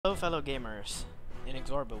Hello fellow gamers,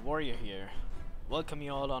 Inexorable Warrior here. Welcome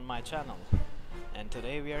you all on my channel. And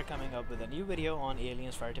today we are coming up with a new video on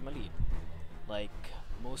Aliens Afte Elite. Like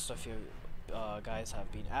most of you guys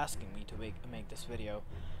have been asking me to make this video.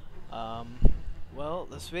 Well,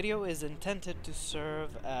 this video is intended to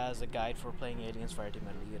serve as a guide for playing Aliens Afte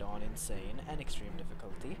Elite on insane and extreme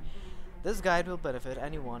difficulty. This guide will benefit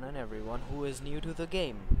anyone and everyone who is new to the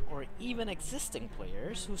game, or even existing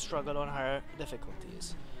players who struggle on higher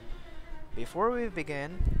difficulties. Before we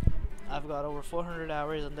begin, I've got over 400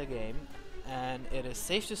 hours in the game, and it is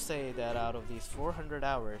safe to say that out of these 400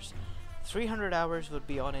 hours, 300 hours would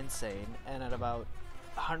be on insane, and at about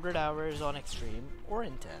 100 hours on extreme or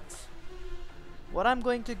intense. What I'm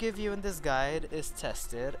going to give you in this guide is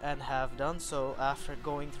tested and have done so after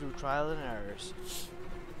going through trial and errors.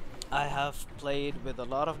 I have played with a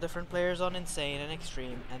lot of different players on insane and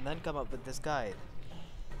extreme and then come up with this guide.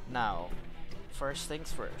 Now, first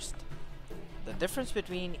things first. The difference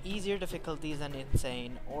between easier difficulties and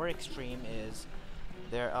insane or extreme is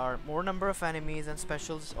there are more number of enemies and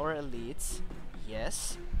specials or elites.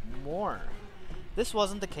 Yes, more. This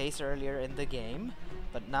wasn't the case earlier in the game,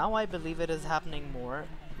 but now I believe it is happening more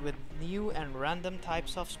with new and random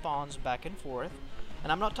types of spawns back and forth.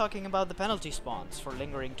 And I'm not talking about the penalty spawns for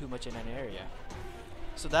lingering too much in an area.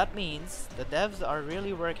 So that means the devs are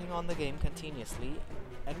really working on the game continuously,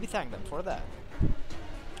 and we thank them for that.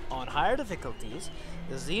 On higher difficulties,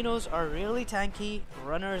 the Xenos are really tanky,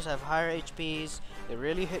 runners have higher HPs, they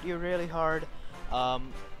really hit you really hard,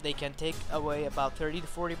 they can take away about 30 to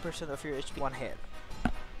 40% of your HP one hit.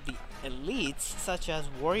 The elites, such as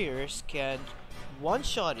warriors, can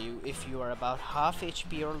one-shot you if you are about half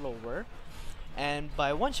HP or lower. And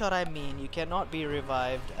by one shot I mean you cannot be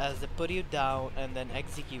revived, as they put you down and then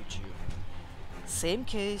execute you. Same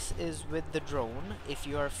case is with the drone. If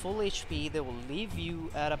you are full HP, they will leave you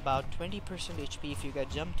at about 20% HP if you get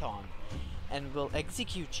jumped on, and will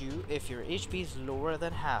execute you if your HP is lower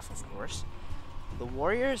than half, of course. The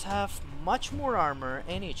warriors have much more armor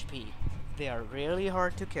and HP. They are really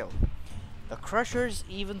hard to kill. The crushers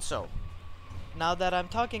even so. Now that I'm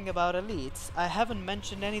talking about elites, I haven't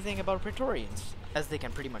mentioned anything about Praetorians, as they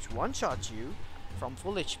can pretty much one-shot you from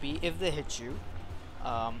full HP if they hit you.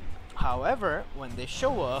 However, when they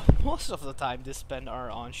show up, most of the time they spend are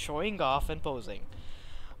on showing off and posing.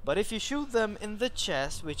 But if you shoot them in the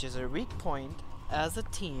chest, which is a weak point, as a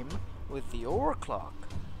team with the overclock,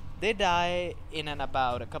 they die in and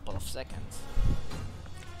about a couple of seconds.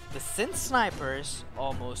 The synth snipers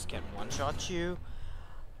almost can one-shot you.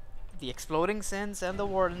 The exploding synths and the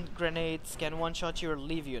warden grenades can one-shot you or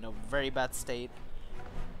leave you in a very bad state.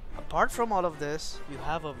 Apart from all of this, you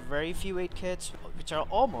have a very few 8 kits, which are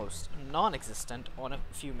almost non-existent on a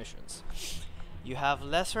few missions. You have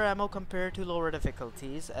lesser ammo compared to lower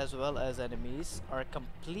difficulties, as well as enemies are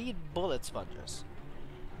complete bullet sponges.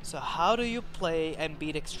 So how do you play and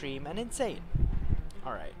beat extreme and insane?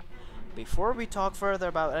 Alright, before we talk further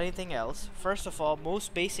about anything else, first of all,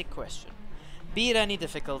 most basic question. Be it any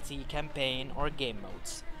difficulty, campaign, or game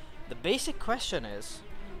modes. The basic question is,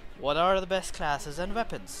 what are the best classes and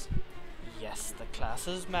weapons? Yes, the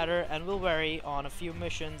classes matter and will vary on a few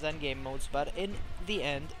missions and game modes, but in the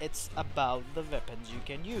end, it's about the weapons you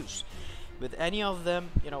can use. With any of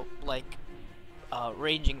them,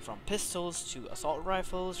 ranging from pistols to assault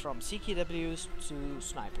rifles, from cqws to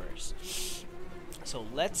snipers. So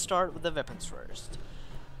let's start with the weapons first.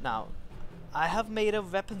 Now, I have made a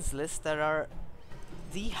weapons list that are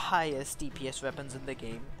the highest DPS weapons in the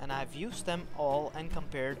game, and I've used them all and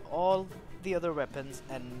compared all the other weapons,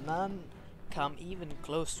 and none come even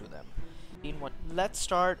close to them. Let's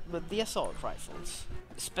start with the assault rifles,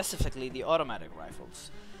 specifically the automatic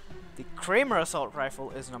rifles. The Kramer assault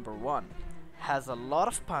rifle is number 1. Has a lot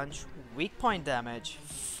of punch, weak point damage,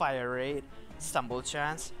 fire rate, stumble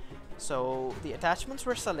chance. So the attachments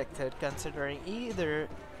were selected considering either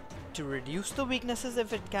to reduce the weaknesses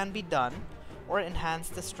if it can be done, or enhance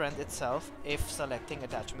the strength itself if selecting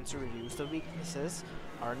attachments to reduce the weaknesses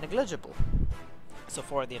are negligible. So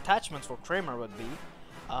for the attachments for Kramer would be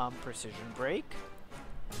precision brake,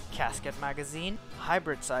 casket magazine,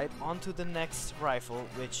 hybrid sight onto the next rifle,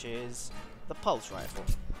 which is the pulse rifle.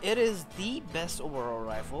 It is the best overall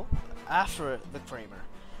rifle after the Kramer,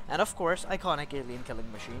 and of course iconic alien killing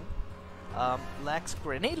machine. Lacks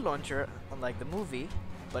grenade launcher unlike the movie,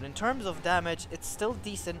 but in terms of damage, it's still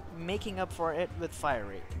decent, making up for it with fire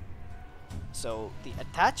rate. So the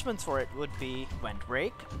attachments for it would be vent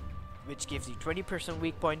brake, which gives you 20%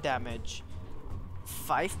 weak point damage,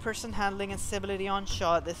 5% handling and stability on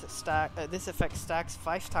shot. This effect stacks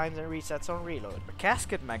 5 times and resets on reload.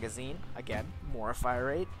 Casket magazine, again, more fire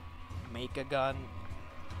rate. Make a gun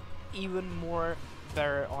even more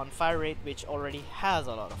better on fire rate, which already has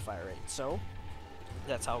a lot of fire rate. So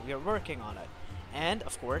that's how we are working on it. And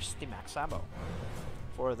of course, the max ammo.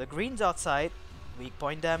 For the green dot side, weak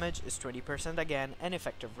point damage is 20% again, and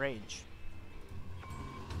effective range.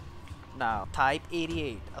 Now, Type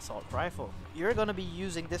 88 assault rifle. You're gonna be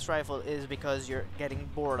using this rifle is because you're getting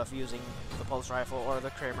bored of using the pulse rifle or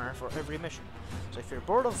the Kramer for every mission. So if you're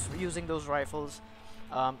bored of using those rifles,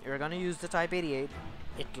 you're gonna use the Type 88.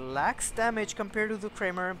 It lacks damage compared to the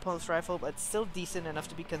Kramer and pulse rifle, but it's still decent enough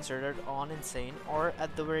to be considered on insane, or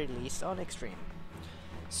at the very least on extreme.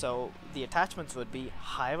 So the attachments would be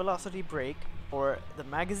high velocity brake. For the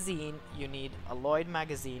magazine, you need a Lloyd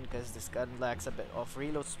magazine because this gun lacks a bit of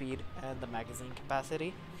reload speed and the magazine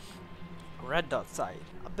capacity. Red dot sight,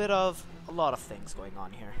 a lot of things going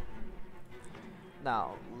on here.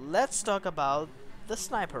 Now let's talk about the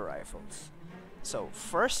sniper rifles. So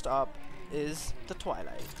first up is the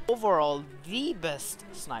Twilight. Overall, the best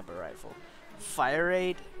sniper rifle. Fire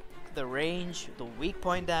rate, the range, the weak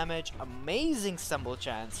point damage, amazing stumble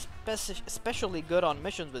chance, especially good on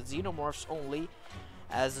missions with xenomorphs only,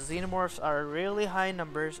 as the xenomorphs are really high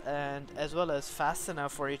numbers and as well as fast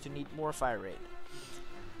enough for you to need more fire rate.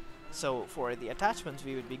 So for the attachments,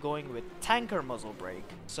 we would be going with tanker muzzle brake.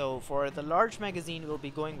 So for the large magazine, we'll be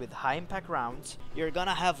going with high impact rounds. You're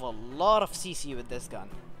gonna have a lot of CC with this gun.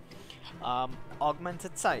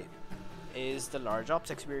 Augmented sight is the large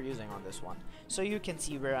optics we're using on this one, so you can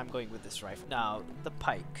see where I'm going with this rifle. Now the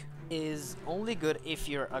pike is only good if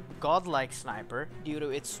you're a godlike sniper due to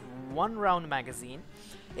its 1 round magazine.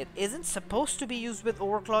 It isn't supposed to be used with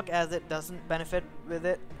overclock as it doesn't benefit with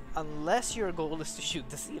it unless your goal is to shoot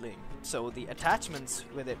the ceiling. So the attachments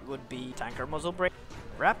with it would be tanker muzzle brake,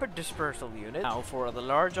 rapid dispersal unit. Now for the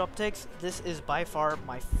large optics, this is by far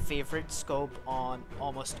my favorite scope on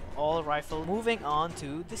almost all rifles. Moving on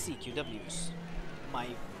to the CQWs, my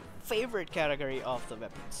favorite category of the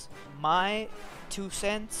weapons. My 2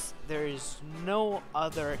 cents, there is no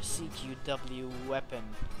other CQW weapon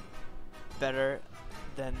better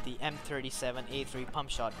than the M37A3 pump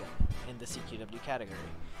shotgun in the CQW category.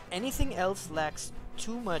 Anything else lacks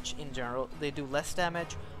too much in general. They do less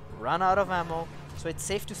damage, run out of ammo, so it's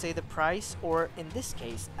safe to say the price, or in this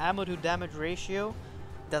case, ammo to damage ratio,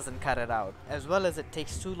 doesn't cut it out, as well as it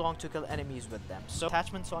takes too long to kill enemies with them. So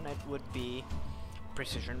attachments on it would be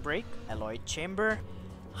precision brake, alloyed chamber,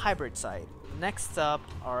 hybrid sight. Next up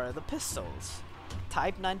are the pistols.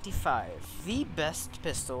 Type 95, the best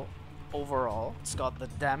pistol overall. It's got the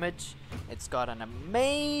damage, it's got an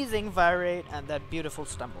amazing fire rate, and that beautiful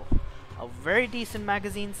stumble. A very decent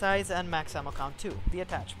magazine size and max ammo count too. The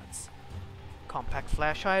attachments: compact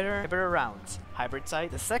flash hider, hybrid rounds, hybrid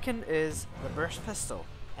sight. The second is the burst pistol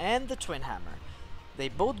and the twin hammer. They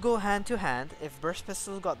both go hand to hand. If burst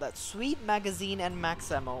pistol got that sweet magazine and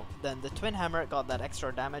max ammo, then the twin hammer got that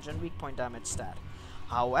extra damage and weak point damage stat.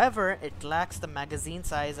 However, it lacks the magazine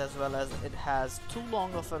size as well as it has too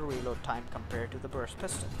long of a reload time compared to the burst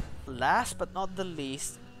pistol. Last but not the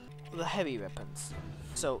least, the heavy weapons.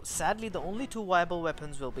 So sadly, the only 2 viable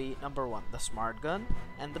weapons will be number 1, the smart gun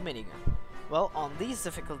and the minigun. Well, on these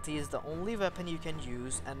difficulties, the only weapon you can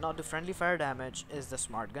use and not do friendly fire damage is the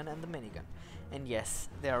smart gun and the minigun. And yes,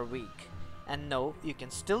 they are weak. And no, you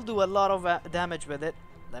can still do a lot of damage with it.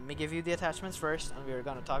 Let me give you the attachments first, and we're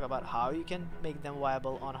going to talk about how you can make them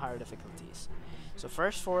viable on higher difficulties. So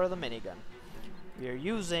first, for the minigun, we are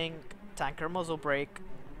using tanker muzzle brake,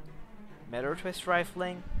 mirror twist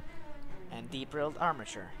rifling, and deep railed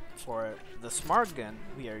armature. For the smart gun,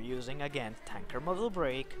 we are using again tanker muzzle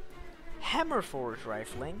brake, hammer forged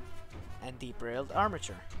rifling, and deep railed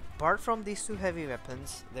armature. Apart from these 2 heavy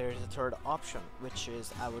weapons, there is a third option, which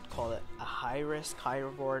is, I would call it, a high risk, high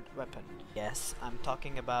reward weapon. Yes, I'm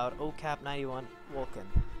talking about OCAP 91 Vulcan,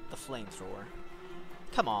 the flamethrower.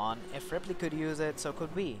 Come on, if Ripley could use it, so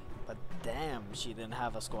could we. But damn, she didn't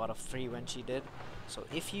have a squad of 3 when she did. So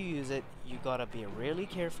if you use it, you gotta be really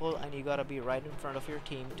careful and you gotta be right in front of your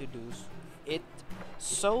team to do it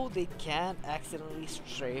so they can't accidentally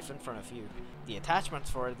strafe in front of you. The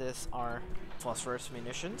attachments for this are phosphorus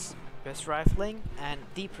munitions, pistol rifling, and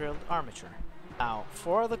deep railed armature. Now,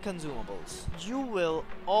 for the consumables, you will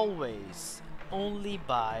always only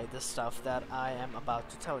buy the stuff that I am about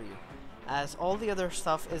to tell you, as all the other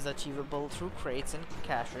stuff is achievable through crates and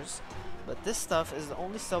caches, But this stuff is the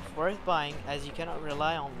only stuff worth buying, as you cannot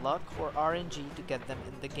rely on luck or RNG to get them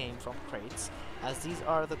in the game from crates, as these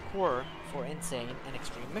are the core for insane and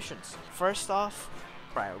extreme missions. First off,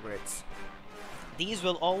 cryogrids. These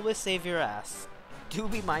will always save your ass. Do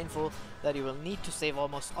be mindful that you will need to save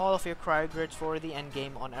almost all of your cryogrids for the end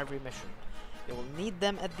game on every mission. You will need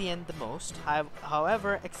them at the end the most,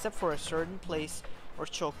 however, except for a certain place or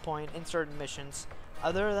choke point in certain missions.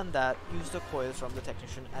 Other than that, use the coils from the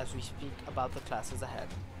technician as we speak about the classes ahead.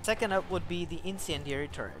 Second up would be the incendiary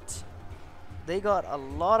turrets. They got a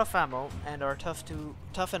lot of ammo and are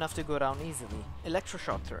tough enough to go down easily.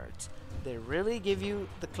 Electroshock turrets. They really give you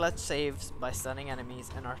the clutch saves by stunning enemies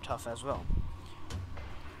and are tough as well.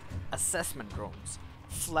 Assessment drones.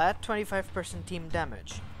 Flat 25% team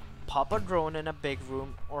damage. Pop a drone in a big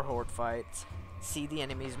room or horde fights. See the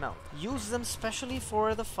enemies melt. Use them specially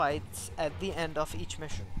for the fights at the end of each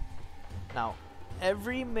mission. Now,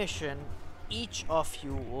 every mission, each of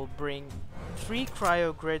you will bring 3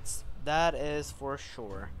 cryogrids, that is for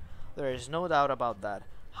sure. There is no doubt about that.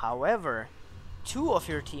 However, 2 of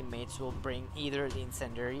your teammates will bring either the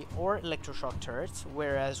incendiary or electroshock turrets,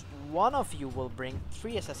 whereas 1 of you will bring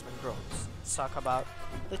 3 assessment drones. Let's talk about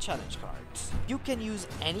the challenge cards. You can use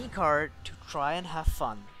any card to try and have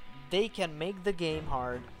fun. They can make the game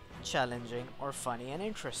hard, challenging, or funny and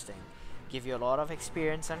interesting. Give you a lot of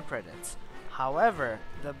experience and credits. However,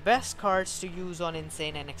 the best cards to use on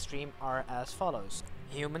Insane and Extreme are as follows.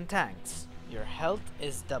 Human tanks. Your health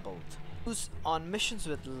is doubled. Use on missions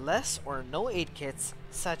with less or no aid kits,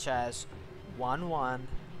 such as 1-1,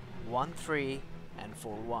 1-3, and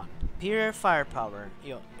 4-1. Superior firepower.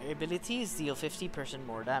 Your abilities deal 50%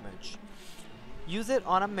 more damage. Use it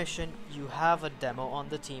on a mission. You have a demo on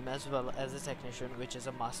the team as well as a technician, which is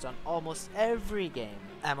a must on almost every game.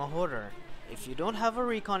 Ammo hoarder. If you don't have a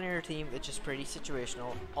recon in your team, which is pretty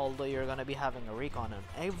situational, although you're gonna be having a recon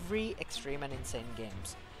in every extreme and insane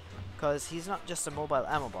games, because he's not just a mobile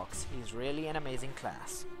ammo box, he's really an amazing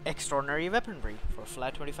class. Extraordinary weaponry for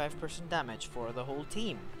flat 25% damage for the whole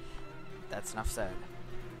team. That's enough said.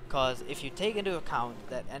 Because if you take into account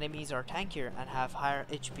that enemies are tankier and have higher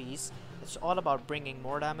HPs, it's all about bringing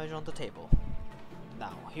more damage on the table.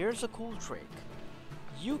 Now, here's a cool trick.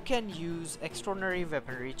 You can use Extraordinary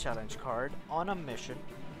Weaponry Challenge card on a mission,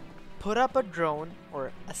 put up a drone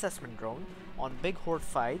or assessment drone on big horde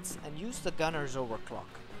fights, and use the gunner's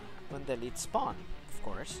overclock. When the elites spawn, of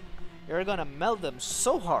course, you're gonna melt them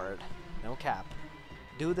so hard, no cap.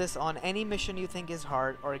 Do this on any mission you think is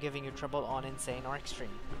hard or giving you trouble on Insane or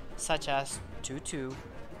Extreme, such as 2-2,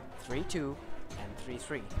 3-2, and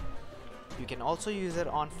 3-3. You can also use it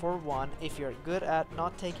on 4-1 if you're good at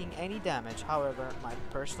not taking any damage. However, my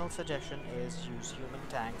personal suggestion is use human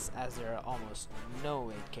tanks, as there are almost no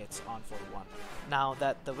aid kits on 4-1. Now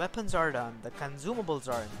that the weapons are done, the consumables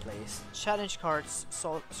are in place, challenge cards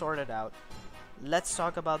sorted out, let's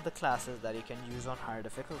talk about the classes that you can use on higher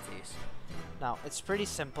difficulties. Now, it's pretty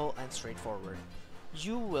simple and straightforward.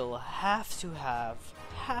 You will have to have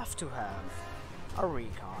a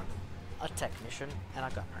recon, a technician, and a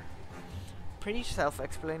gunner. Pretty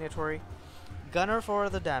self-explanatory. Gunner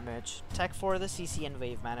for the damage, tech for the CC and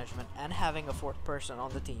wave management, and having a 4th person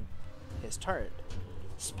on the team, his turret.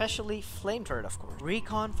 Especially flame turret, of course.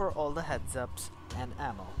 Recon for all the heads ups and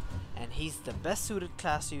ammo, and he's the best suited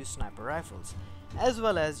class to use sniper rifles. As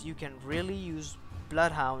well as you can really use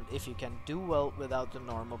Bloodhound if you can do well without the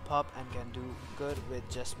normal pop and can do good with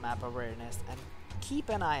just map awareness, and keep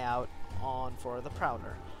an eye out on for the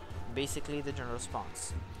Prowler, basically the general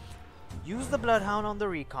spawns. Use the Bloodhound on the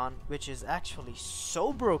recon, which is actually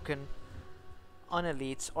so broken on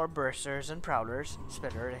elites or bursters and prowlers,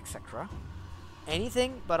 spitter, etc.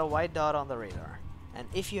 Anything but a white dot on the radar. And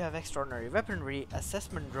if you have extraordinary weaponry,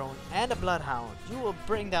 assessment drone, and a Bloodhound, you will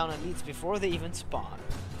bring down elites before they even spawn.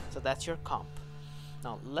 So that's your comp.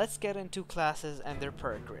 Now let's get into classes and their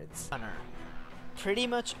perk grids. Gunner. Pretty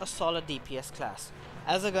much a solid DPS class.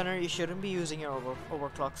 As a gunner, you shouldn't be using your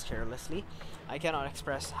overclocks carelessly. I cannot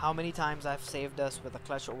express how many times I've saved us with a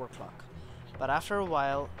clutch overclock. But after a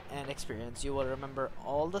while and experience, you will remember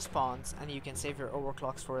all the spawns and you can save your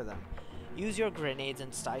overclocks for them. Use your grenades in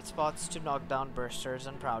tight spots to knock down bursters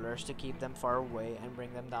and prowlers to keep them far away and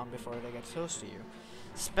bring them down before they get close to you.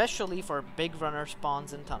 Especially for big runner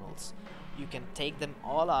spawns in tunnels. You can take them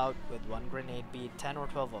all out with one grenade, be it 10 or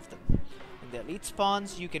 12 of them. In the elite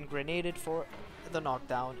spawns, you can grenade it for the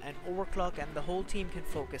knockdown and overclock, and the whole team can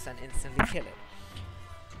focus and instantly kill it.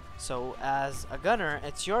 So as a gunner,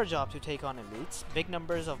 it's your job to take on elites, big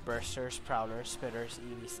numbers of bursters, prowlers, spitters,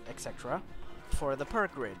 EVs, etc. for the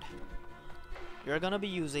perk grid. You're gonna be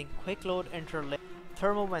using quick load interlink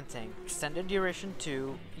Thermal venting, extended duration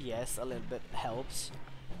 2, yes, a little bit helps.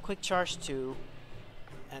 Quick charge 2,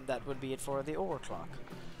 and that would be it for the overclock.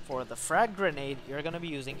 For the frag grenade, you're gonna be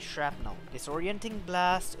using shrapnel, disorienting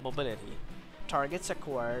blast, mobility. Targets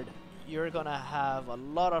acquired, you're gonna have a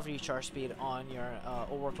lot of recharge speed on your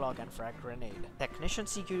overclock and frag grenade. Technician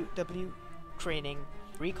CQW training,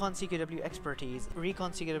 recon CQW expertise,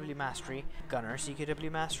 recon CQW mastery, gunner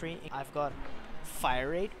CQW mastery. I've got fire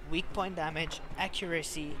rate, weak point damage,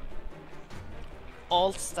 accuracy,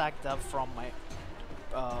 all stacked up from my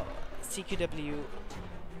CQW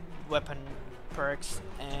weapon perks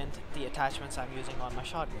and the attachments I'm using on my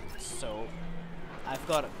shotguns. So I've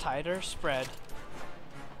got a tighter spread,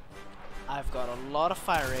 I've got a lot of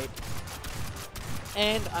fire rate,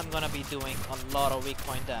 and I'm gonna be doing a lot of weak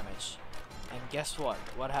point damage. And guess what?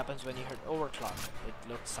 What happens when you hit overclock? It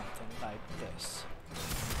looks something like this.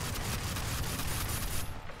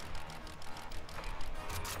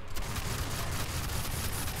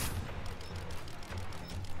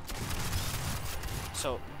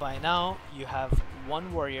 So by now you have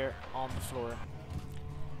one warrior on the floor.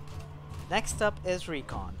 Next up is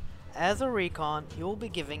recon. As a recon, you will be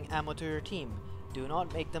giving ammo to your team. Do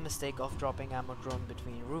not make the mistake of dropping ammo drone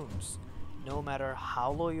between rooms. No matter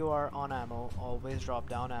how low you are on ammo, always drop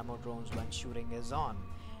down ammo drones when shooting is on.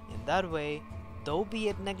 In that way, though be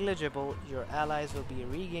it negligible, your allies will be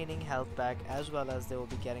regaining health back as well as they will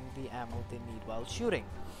be getting the ammo they need while shooting.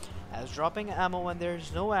 As dropping ammo when there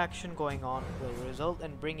is no action going on will result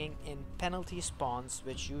in bringing in penalty spawns,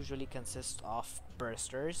 which usually consist of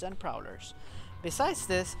bursters and prowlers. Besides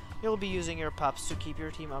this, you'll be using your pups to keep your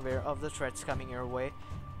team aware of the threats coming your way.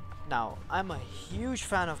 Now, I'm a huge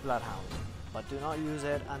fan of Bloodhound, but do not use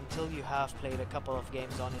it until you have played a couple of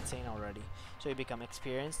games on Insane already, so you become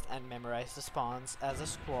experienced and memorize the spawns as a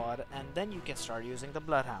squad, and then you can start using the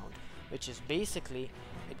Bloodhound, which is basically,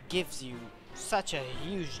 it gives you such a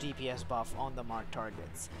huge DPS buff on the marked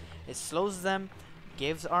targets. It slows them,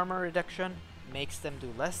 gives armor reduction, makes them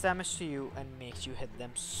do less damage to you, and makes you hit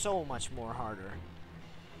them so much more harder.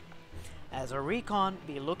 As a recon,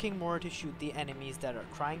 be looking more to shoot the enemies that are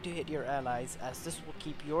trying to hit your allies, as this will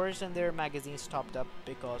keep yours and their magazines topped up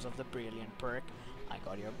because of the brilliant perk, I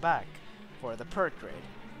Got Your Back, for the perk grade.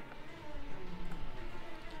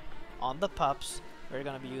 On the pups, we're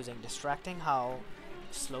gonna be using Distracting Howl,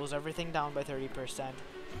 slows everything down by 30%,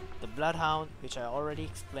 the Bloodhound, which I already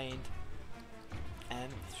explained,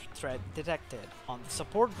 and Threat Detected. On the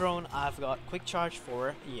support drone, I've got Quick Charge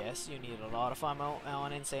 4, yes, you need a lot of ammo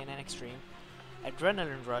on Insane and Extreme,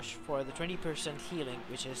 Adrenaline Rush for the 20% healing,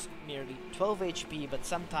 which is merely 12 HP, but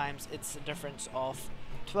sometimes it's a difference of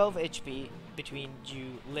 12 HP between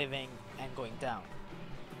you living and going down.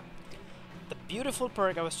 The beautiful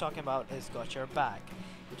perk I was talking about is Got Your Back.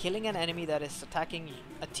 Killing an enemy that is attacking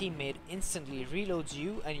a teammate instantly reloads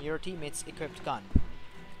you and your teammate's equipped gun.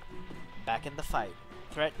 Back in the fight.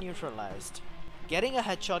 Threat neutralized. Getting a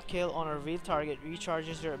headshot kill on a real target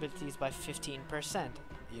recharges your abilities by 15%.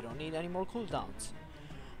 You don't need any more cooldowns.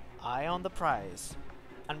 Eye on the prize.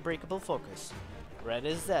 Unbreakable focus. Red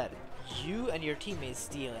is dead. You and your teammates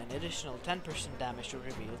deal an additional 10% damage to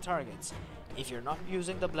reveal targets. If you're not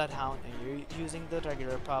using the Bloodhound and you're using the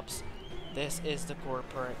regular pups, this is the core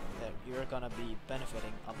perk that you're gonna be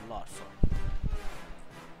benefiting a lot from.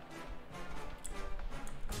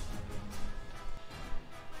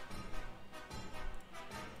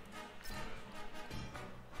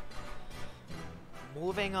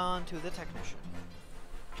 Moving on to the Technician.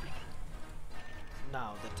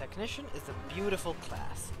 Now, the Technician is a beautiful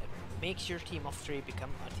class. It makes your team of 3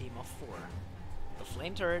 become a team of 4. The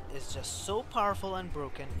flame turret is just so powerful and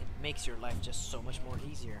broken, it makes your life just so much more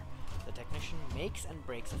easier. The Technician makes and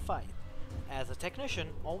breaks a fight. As a Technician,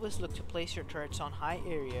 always look to place your turrets on high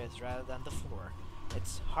areas rather than the floor.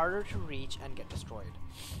 It's harder to reach and get destroyed.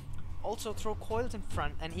 Also, throw coils in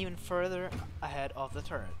front and even further ahead of the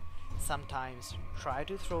turret. Sometimes, try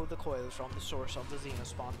to throw the coil from the source of the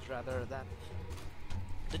Xenospawns rather than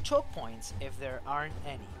the choke points if there aren't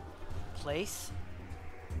any.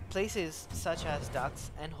 Places such as ducts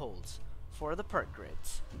and holes. For the perk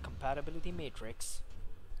grids, compatibility matrix,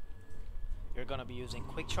 you're gonna be using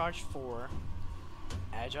Quick Charge 4,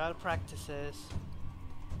 Agile Practices,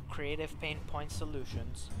 Creative Pain Point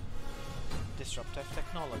Solutions, Disruptive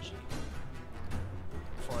Technology.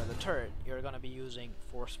 For the turret, you're gonna be using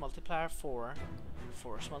Force Multiplier 4,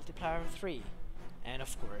 Force Multiplier 3, and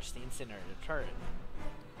of course the Incinerator turret.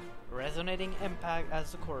 Resonating Impact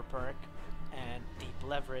as the core perk, and Deep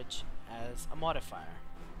Leverage as a modifier.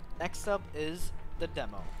 Next up is the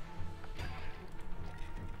Demo.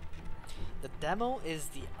 The Demo is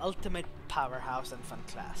the ultimate powerhouse and fun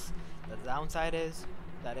class. The downside is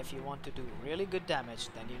that if you want to do really good damage,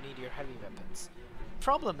 then you need your heavy weapons.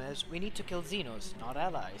 Problem is, we need to kill Xenos, not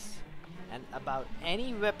allies. And about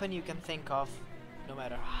any weapon you can think of, no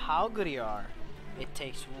matter how good you are, it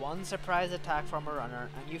takes one surprise attack from a runner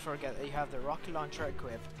and you forget that you have the rocket launcher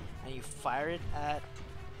equipped and you fire it at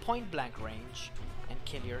point blank range and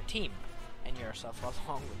kill your team and yourself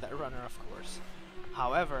along with that runner, of course.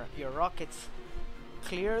 However, your rockets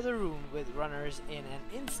clear the room with runners in an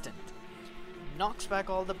instant, knocks back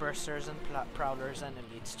all the bursters and prowlers and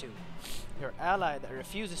elites too. Your ally that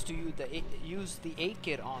refuses to use the 8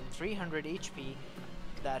 kit on 300 HP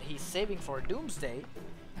that he's saving for Doomsday,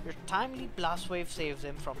 your timely blast wave saves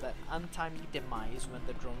him from that untimely demise when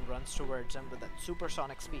the drone runs towards him with that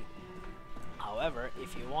supersonic speed. However,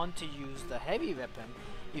 if you want to use the heavy weapon,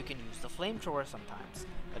 you can use the flamethrower sometimes,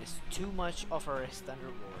 but it's too much of a risk and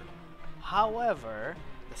reward. However,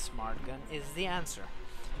 the smart gun is the answer.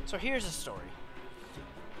 So here's the story.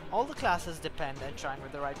 All the classes depend on trying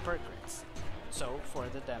with the right perk rates. So for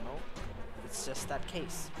the demo, it's just that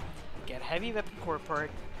case. Get heavy weapon core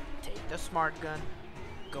perk, take the smart gun,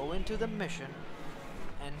 go into the mission,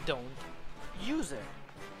 and don't use it.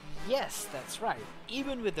 Yes, that's right.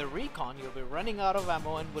 Even with the recon, you'll be running out of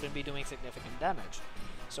ammo and wouldn't be doing significant damage.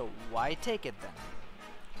 So why take it then?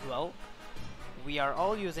 Well, we are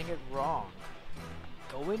all using it wrong.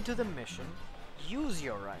 Go into the mission, use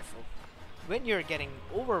your rifle. When you're getting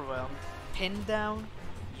overwhelmed, pin down,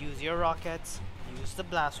 use your rockets, use the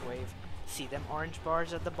blast wave. See them orange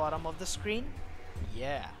bars at the bottom of the screen?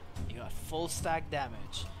 Yeah, you got full stack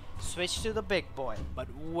damage. Switch to the big boy, but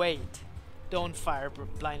wait. Don't fire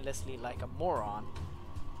blindlessly like a moron.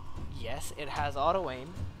 Yes, it has auto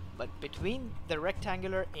aim, but between the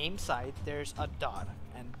rectangular aim sight there's a dot.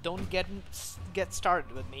 And don't get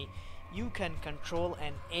started with me. You can control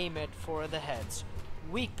and aim it for the heads.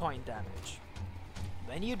 Weak point damage.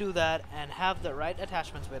 When you do that and have the right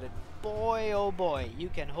attachments with it, boy oh boy, you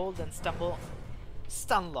can hold and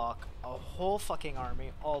stun lock a whole fucking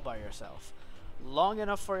army all by yourself. Long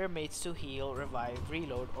enough for your mates to heal, revive,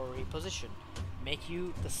 reload, or reposition. Make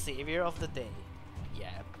you the savior of the day. Yeah,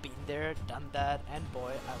 been there, done that, and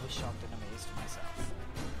boy, I was shocked and amazed myself.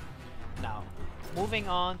 Now, moving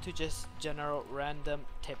on to just general random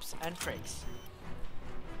tips and tricks.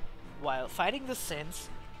 While fighting the synths,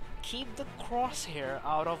 keep the crosshair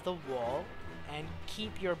out of the wall and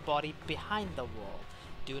keep your body behind the wall.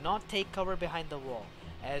 Do not take cover behind the wall,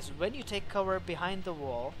 as when you take cover behind the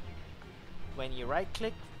wall, when you right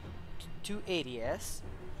click to ADS,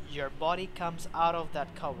 your body comes out of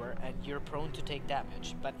that cover and you're prone to take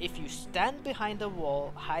damage. But if you stand behind the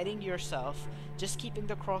wall, hiding yourself, just keeping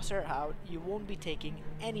the crosshair out, you won't be taking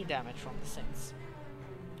any damage from the synths.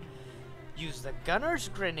 Use the gunner's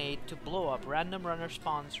grenade to blow up random runner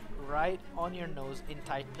spawns right on your nose in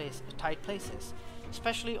tight places,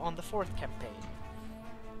 especially on the 4th campaign.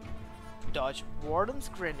 Dodge Warden's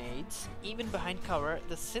grenades. Even behind cover,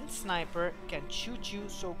 the synth sniper can shoot you,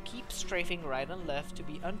 so keep strafing right and left to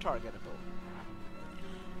be untargetable.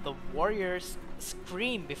 The warriors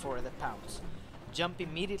scream before they pounce. Jump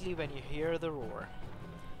immediately when you hear the roar.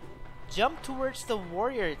 Jump towards the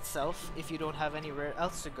warrior itself if you don't have anywhere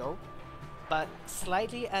else to go, but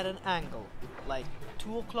slightly at an angle, like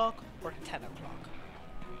 2 o'clock or 10 o'clock.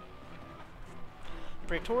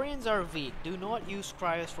 Praetorians are weak, do not use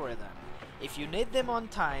cryos for them. If you need them on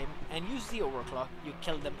time and use the overclock, you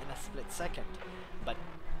kill them in a split second. But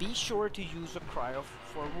be sure to use a cryo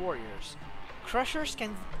for warriors. Crushers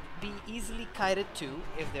can be easily kited too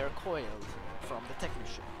if they're coiled from the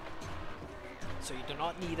technician. So you do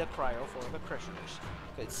not need a cryo for the crushers,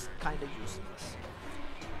 because it's kinda useless.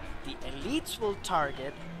 The elites will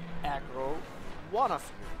target, aggro one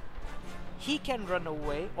of you. He can run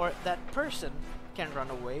away, or that person can run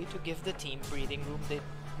away to give the team breathing room they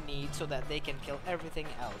need so that they can kill everything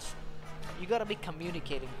else. You gotta be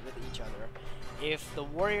communicating with each other. If the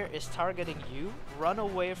warrior is targeting you, run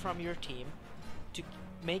away from your team to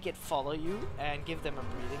make it follow you and give them a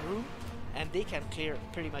breathing room, and they can clear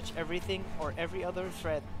pretty much everything or every other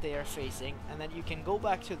threat they are facing, and then you can go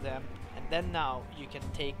back to them, and then now you can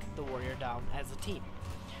take the warrior down as a team.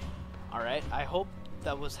 Alright, I hope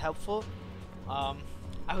that was helpful.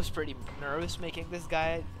 I was pretty nervous making this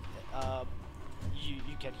guide.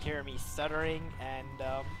 You can hear me stuttering and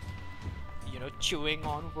you know, chewing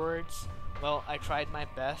on words. Well, I tried my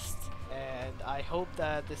best, and I hope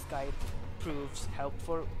that this guide proves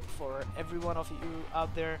helpful for every one of you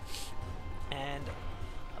out there. And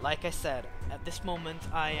like I said, at this moment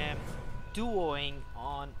I am duoing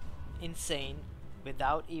on Insane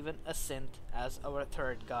without even a synth as our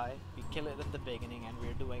third guy. We kill it at the beginning and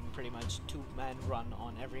we're doing pretty much 2-man run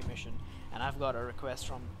on every mission. And I've got a request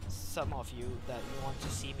from some of you that you want to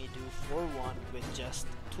see me do 4-1 with just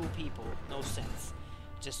 2 people, no synths.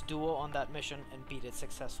 Just duo on that mission and beat it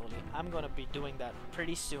successfully. I'm gonna be doing that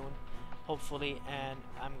pretty soon, hopefully, and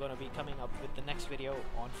I'm gonna be coming up with the next video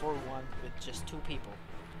on 4-1 with just 2 people.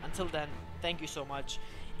 Until then, thank you so much.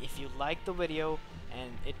 If you liked the video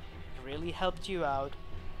and it really helped you out,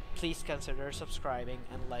 please consider subscribing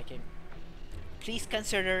and liking. Please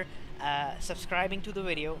consider subscribing to the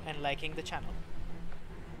video and liking the channel.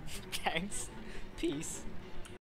 Thanks. Peace.